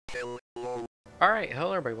Alright,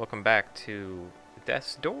 hello everybody, welcome back to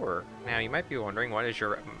Death's Door. Now you might be wondering, why does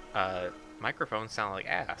your microphone sound like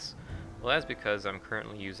ass? Well, that's because I'm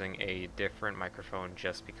currently using a different microphone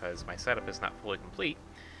just because my setup is not fully complete.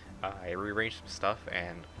 I rearranged some stuff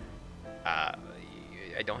and I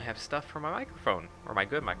don't have stuff for my microphone, or my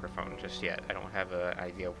good microphone just yet. I don't have an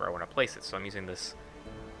idea of where I want to place it, so I'm using this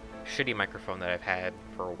shitty microphone that I've had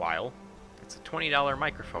for a while. It's a $20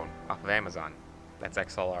 microphone off of Amazon. That's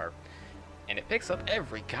XLR. And it picks up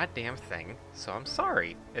every goddamn thing, so I'm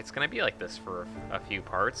sorry. It's gonna be like this for a few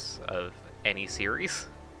parts of any series.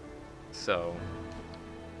 So,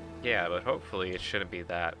 yeah, but hopefully it shouldn't be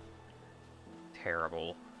that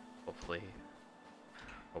terrible. Hopefully.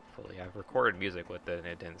 I've recorded music with it and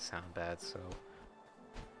it didn't sound bad, so...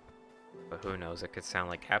 But who knows, it could sound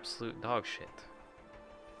like absolute dog shit.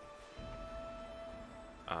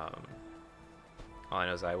 All I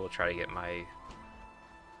know is I will try to get my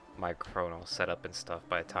microphone all set up and stuff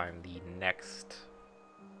by the time the next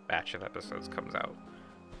batch of episodes comes out.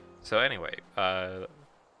 So anyway,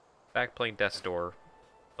 back playing Death's Door.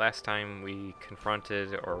 Last time we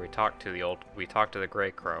confronted, or we talked to the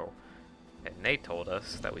Grey Crow, and they told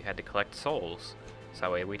us that we had to collect souls, so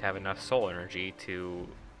that way we'd have enough soul energy to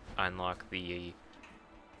unlock the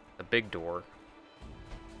big door.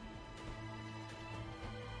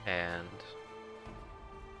 And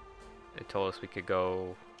they told us we could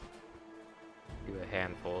go do a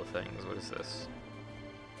handful of things. What is this?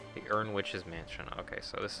 The Urn Witch's Mansion. Okay,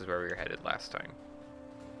 so this is where we were headed last time.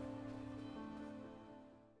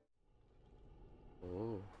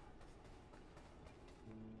 Ooh.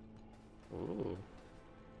 Ooh.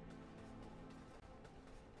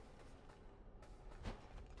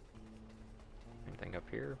 Anything up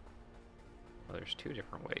here? Well, there's two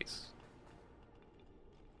different ways.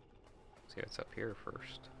 Let's see what's up here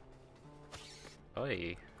first.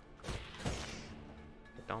 Oi.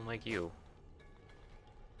 I don't like you.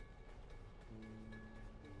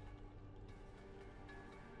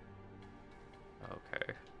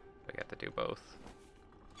 Okay. I got to do both.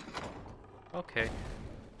 Okay.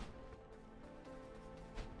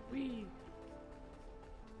 Whee!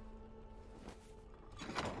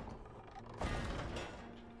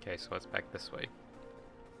 Okay, so it's back this way.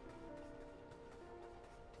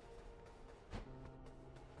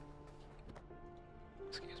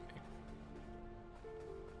 Excuse me.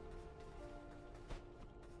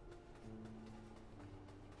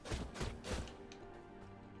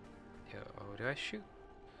 Yo, oh, do I shoot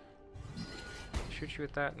you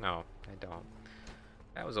with that? No, I don't.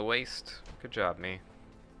 That was a waste. Good job, me.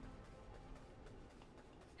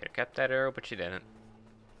 Could have kept that arrow, but you didn't.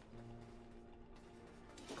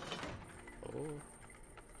 Oh.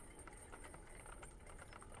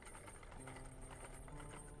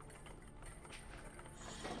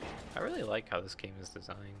 I really like how this game is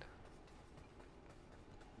designed.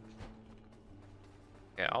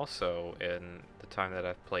 Yeah, also, in the time that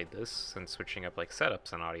I've played this, since switching up like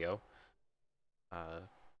setups and audio, I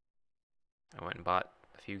went and bought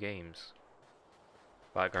a few games.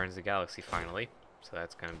 Bought Guardians of the Galaxy finally, so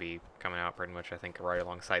that's going to be coming out pretty much, I think, right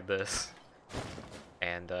alongside this.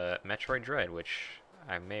 And Metroid Dread, which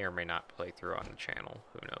I may or may not play through on the channel.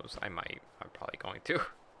 Who knows? I might. I'm probably going to.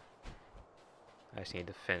 I just need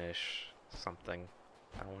to finish something.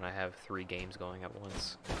 I don't want to have 3 games going at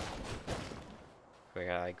once.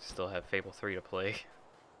 I still have Fable 3 to play.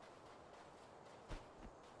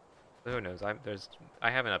 Who knows? I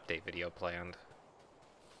have an update video planned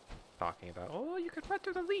talking about, oh, you can run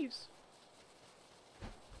through the leaves.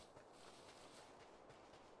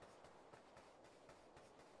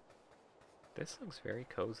 This looks very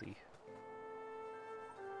cozy.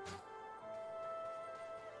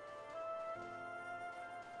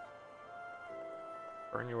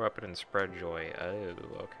 Burn your weapon and spread joy. Oh,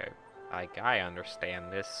 okay. I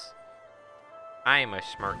understand this. I'm a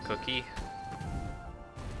smart cookie.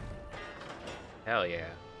 Hell yeah.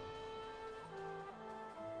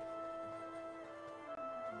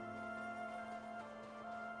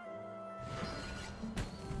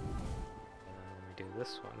 Let me do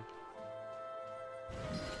this one.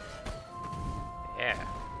 Yeah.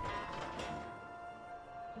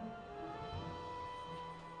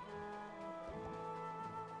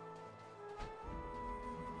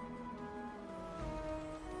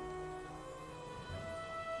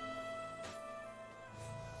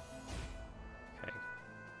 Okay.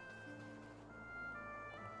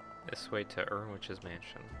 This way to Urn Witch's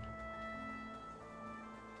Mansion.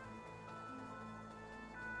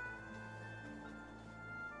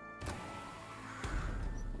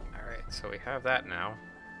 Alright, so we have that now.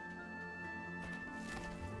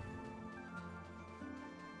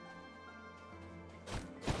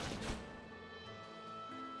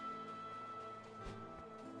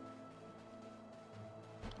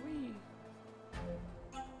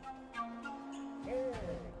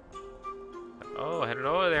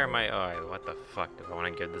 there, my... Oh, what the fuck do I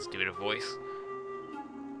want to give this dude a voice?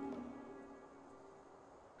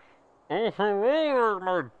 Oh, hello there,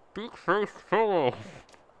 my big-faced fellow.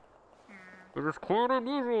 It is quite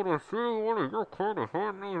unusual to see one of your kind of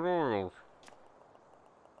hiding these aisles.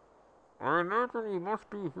 I imagine you must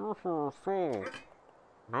be here for a soul.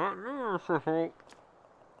 Not me, Mr. Holt.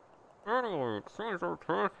 Anyway, it seems our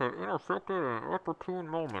paths have intersected at an opportune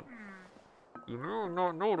moment. You may have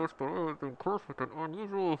not noticed, but I have been cursed with an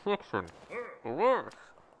unusual affliction. Alas!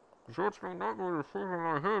 Judge me not by the shape of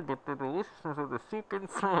my head, but the deliciousness of the soup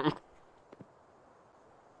inside.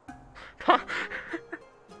 Pothead!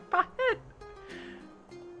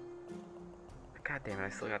 God damn it, I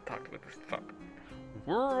still gotta talk to this fuck.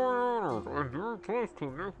 Where are my honors? I'm very pleased to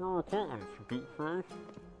make your acquaintance, Beatface.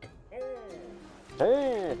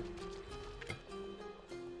 Oh!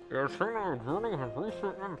 Your singular journey has reached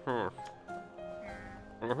an impasse.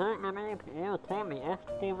 I have been able to overcome the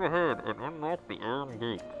obstacles ahead and unlock the iron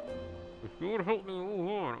gate. If you would help me move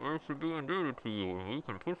on, I should be indebted to you, and we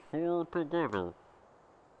can push forward together.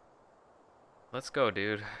 Let's go,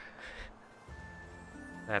 dude.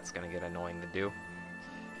 That's gonna get annoying to do.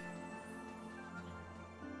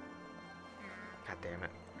 God damn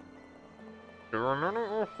it. There are many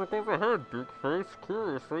obstacles ahead, Beakface.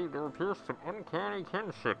 Curiously, there appears some uncanny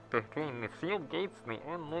kinship between the sealed gates and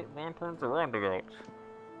the unlit lanterns around about.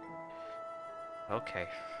 Okay.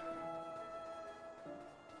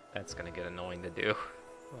 That's gonna get annoying to do.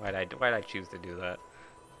 Why'd I choose to do that?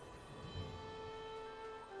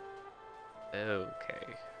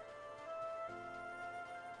 Okay.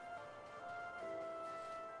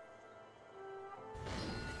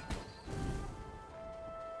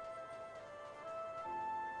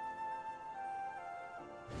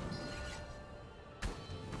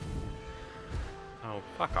 Oh,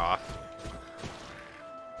 fuck off.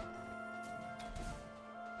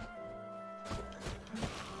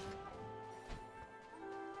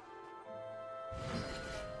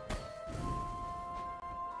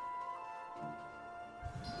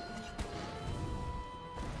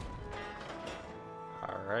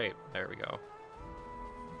 Alright, there we go.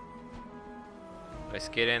 Let's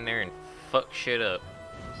get in there and fuck shit up.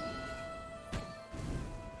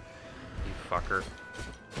 You fucker.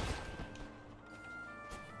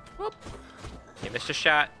 Whoop. You missed a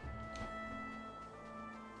shot.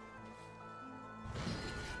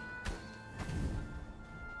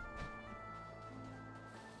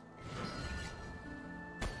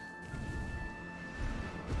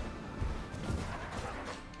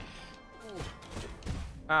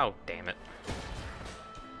 Oh, damn it.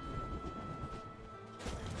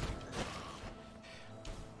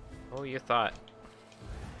 Oh, you thought.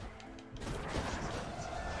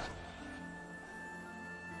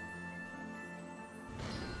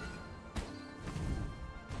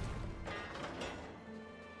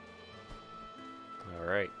 All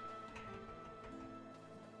right.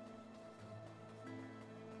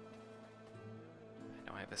 I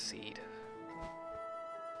know I have a seed.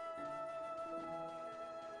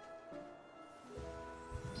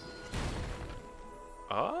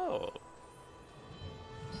 Oh.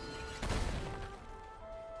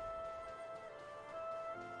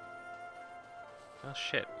 Oh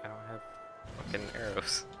shit, I don't have fucking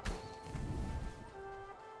arrows.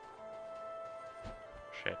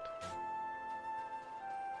 Shit.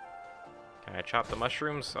 Can I chop the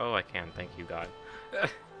mushrooms? Oh, I can, thank you, God. I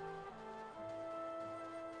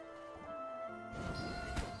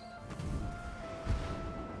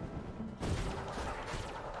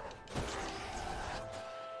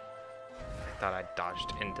thought I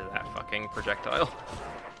dodged into that fucking projectile.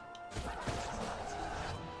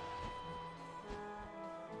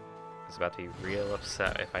 I was about to be real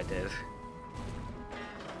upset if I did.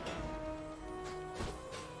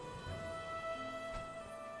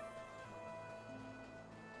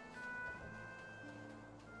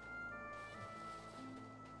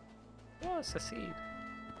 Oh, it's a seed.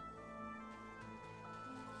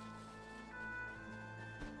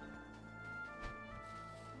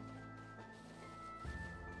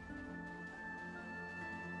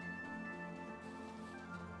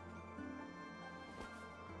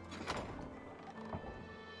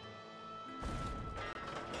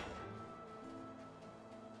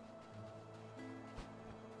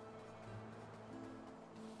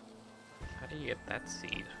 How do you get that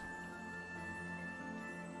seed?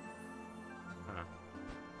 Huh.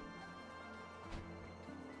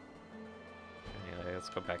 Anyway, let's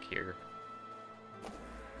go back here.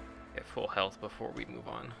 Get full health before we move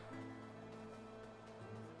on.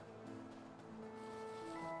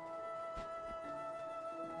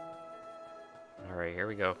 Alright, here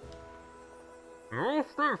we go.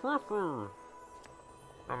 Mr. 50!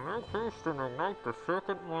 The make haste and ignite the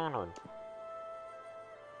second lantern.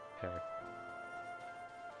 Okay.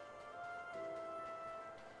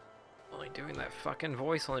 Only doing that fucking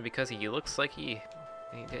voice only because he looks like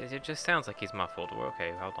it just sounds like he's muffled. Well,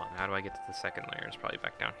 okay, hold on. How do I get to the second layer? It's probably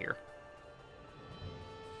back down here.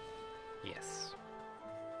 Yes.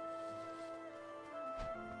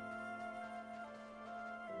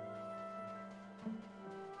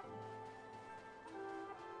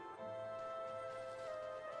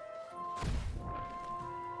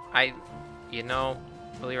 You know,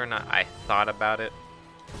 believe it or not, I thought about it.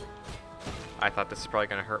 I thought this is probably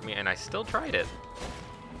gonna hurt me, and I still tried it.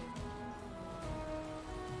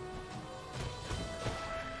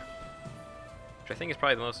 Which I think is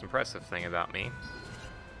probably the most impressive thing about me.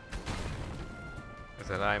 Is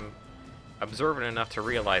that I'm observant enough to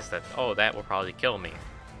realize that, oh, that will probably kill me.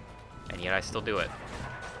 And yet I still do it.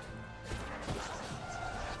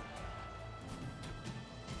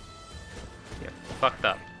 Yeah, fucked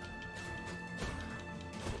up.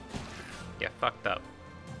 Yeah, fucked up.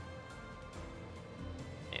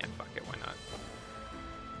 Yeah, fuck it, why not?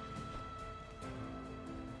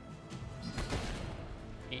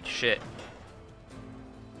 Eat shit.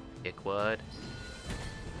 Dickwad.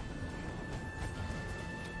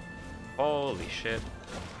 Holy shit.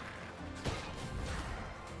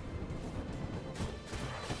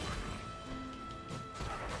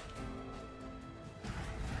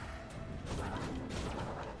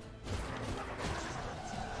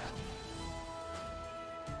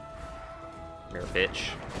 You're a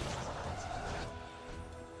bitch.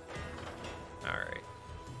 Alright.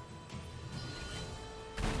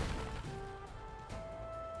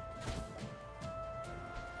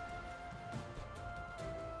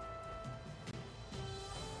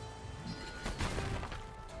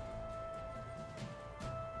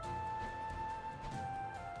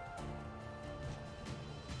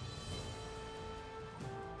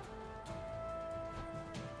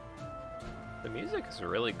 The music is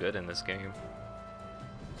really good in this game.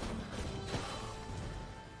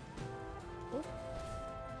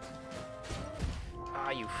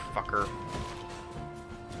 Ah, you fucker.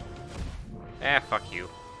 Ah, fuck you.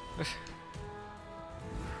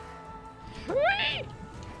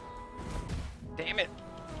 Damn it.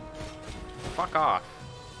 Fuck off.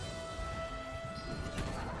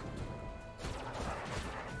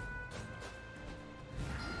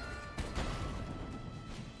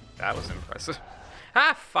 That was impressive.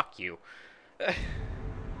 Ah, fuck you.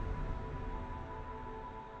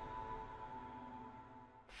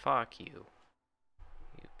 Fuck you.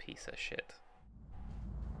 You piece of shit.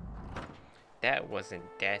 That wasn't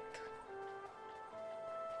death.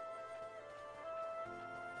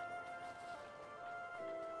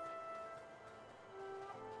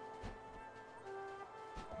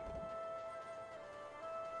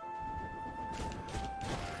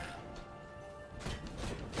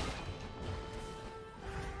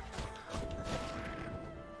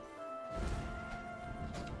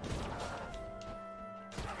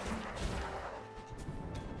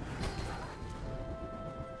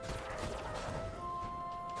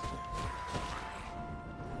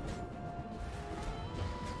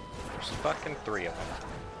 There's fucking 3 of them.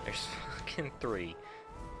 There's fucking 3.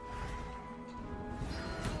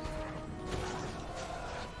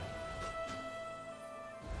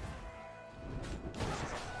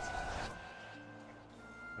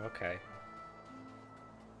 Okay.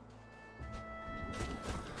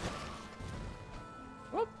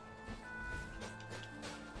 Whoop.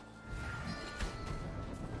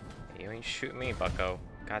 You ain't shooting me, bucko.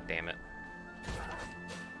 God damn it.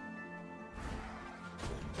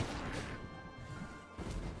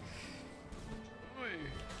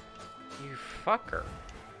 You fucker.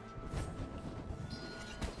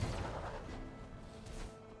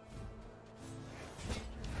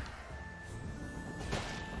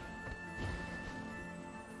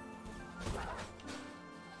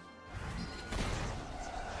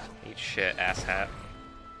 Eat shit, asshat.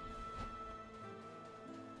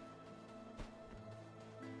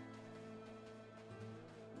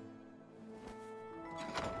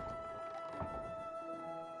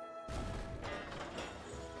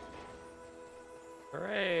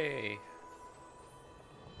 Hooray!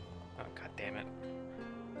 Oh, god damn it.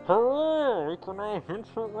 Hooray! We can now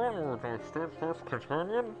venture onward, my steadfast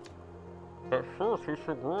companion. But first, we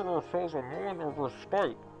should grant ourselves a moment of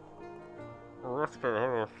respite. Respite,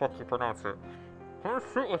 however the fuck you pronounce it. Come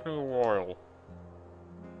sit with me a while.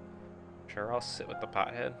 Sure, I'll sit with the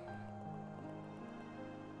pothead.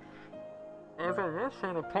 As I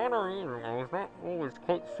mentioned upon our evening, I was not always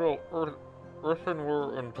quite so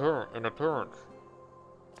earthenware in appearance.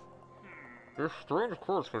 This strange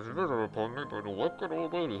corpse was visited upon me by the wicked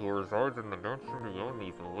old lady who resides in the dungeon beyond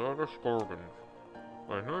these lavish gardens.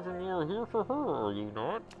 I imagine you are here for her, are you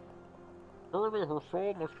not? Surely her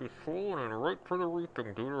soul must be swollen and ripe for the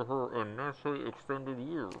reaping due to her unnecessary extended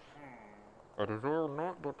years. I desire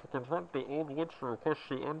not but to confront the old witch and request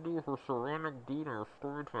she undo her tyrannic deed and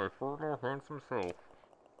restore me to my former handsome self.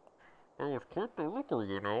 I was quite the looker,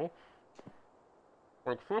 you know.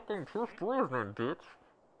 Like fucking Pierce Brosnan, bitch.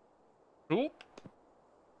 Nope.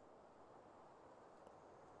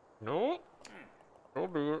 No. So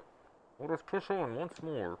be it. Let us push on once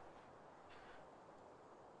more.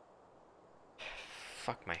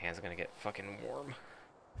 Fuck, my hand's gonna get fucking warm.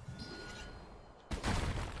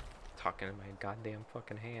 Talking in my goddamn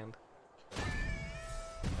fucking hand.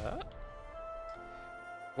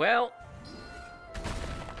 Well,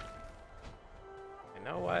 you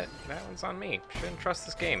know what? That one's on me. Shouldn't trust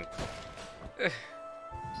this game.